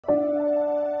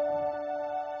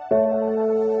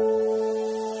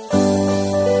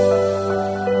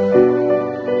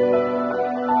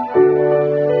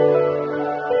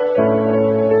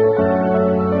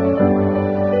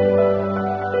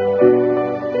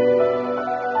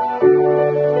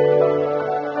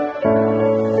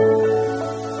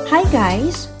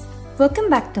guys, welcome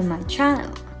back to my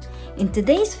channel. In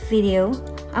today's video,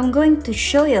 I'm going to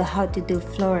show you how to do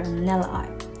floral nail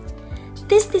art.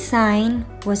 This design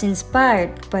was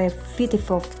inspired by a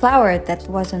beautiful flower that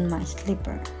was on my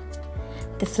slipper.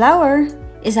 The flower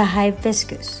is a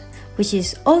hibiscus, which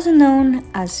is also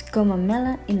known as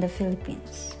gomamela in the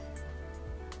Philippines.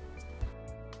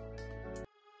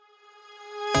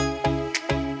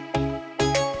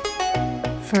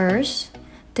 First,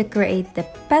 to create the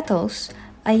petals,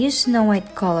 I use Snow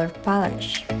White color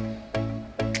polish.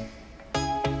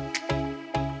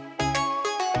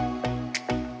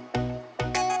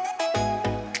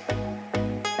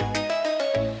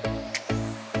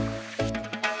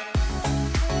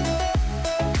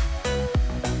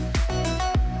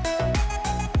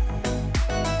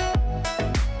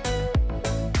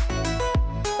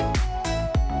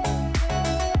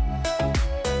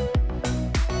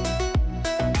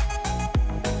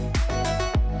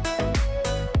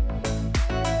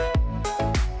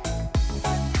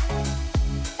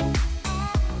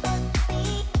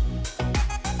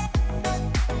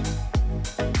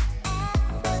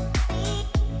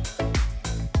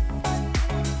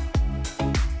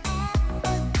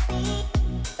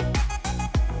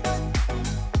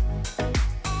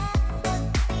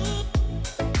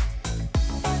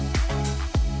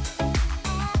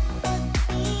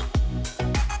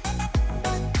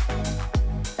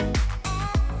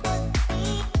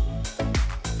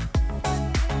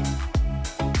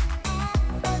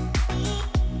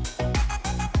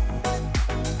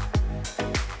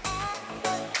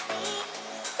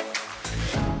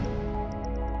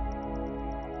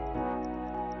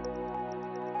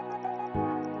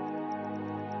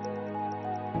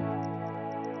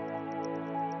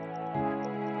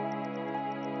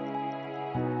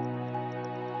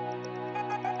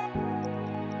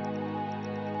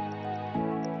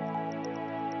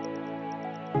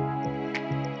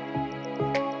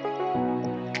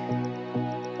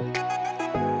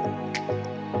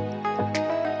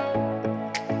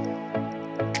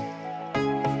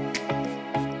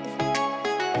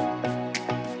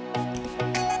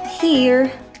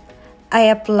 Here, I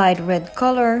applied red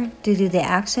color to do the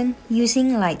accent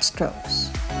using light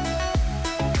strokes.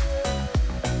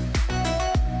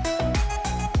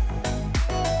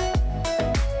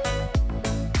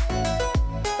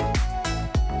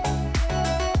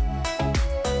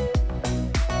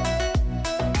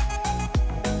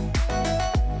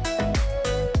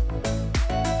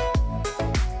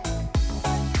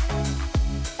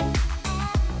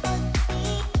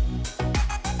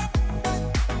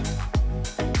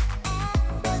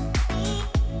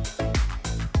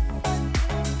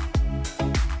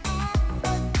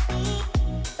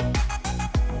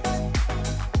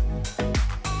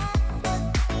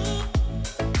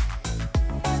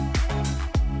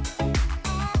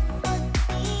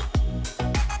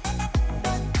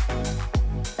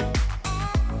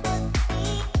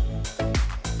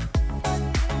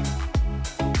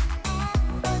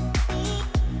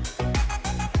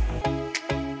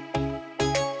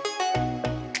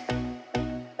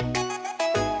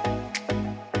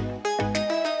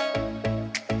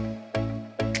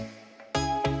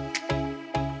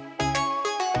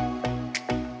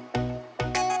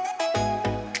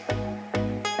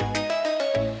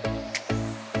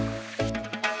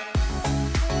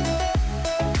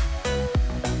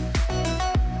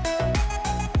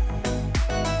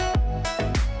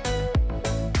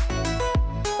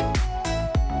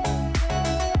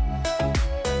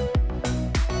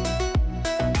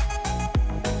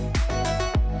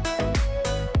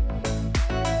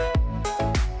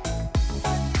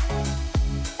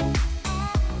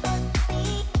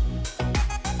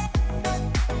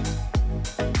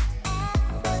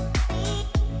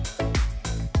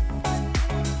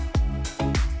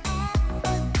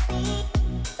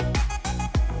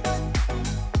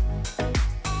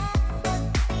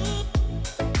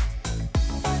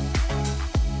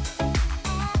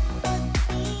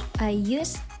 I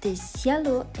used this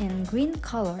yellow and green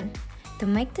color to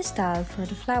make the style for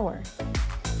the flower.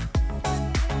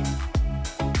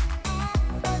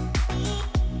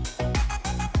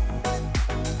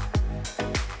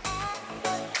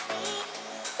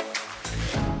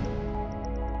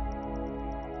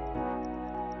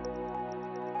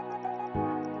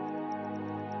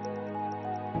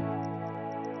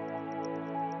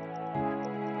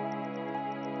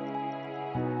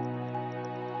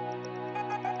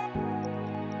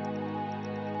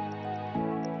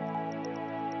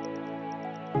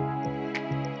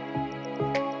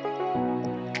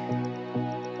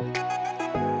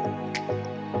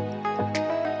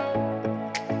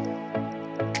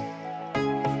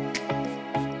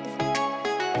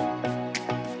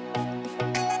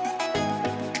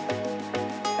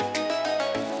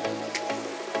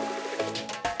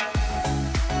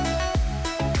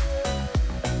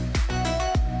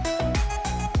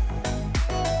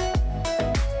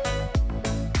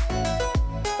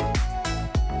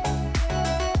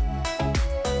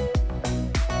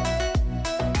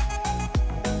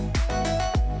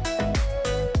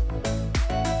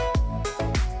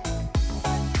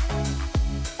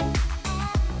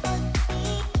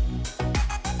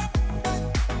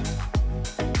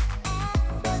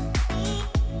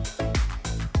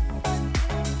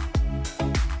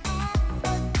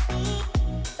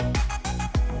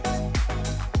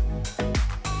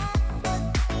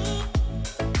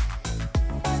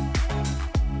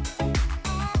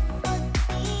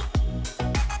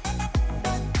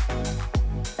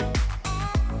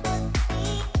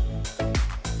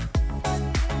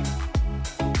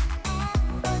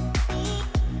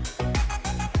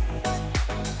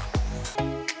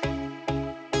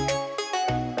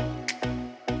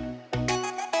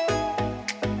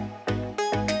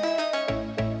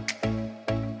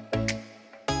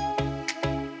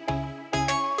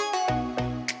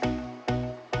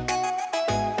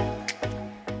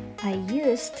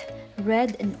 used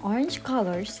red and orange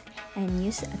colors and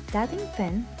used a dabbing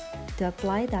pen to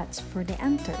apply dots for the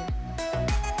anther.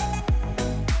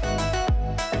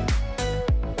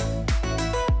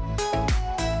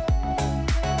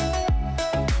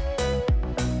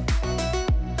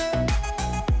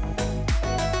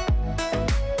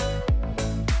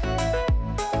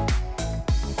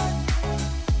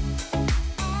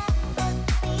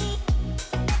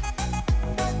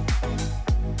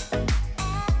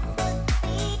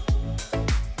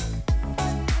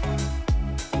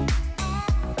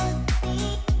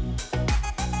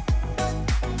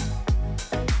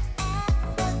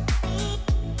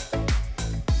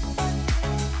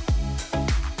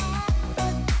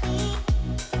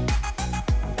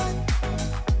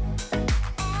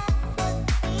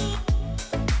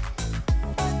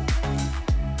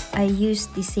 I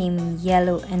used the same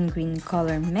yellow and green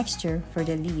color mixture for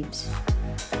the leaves.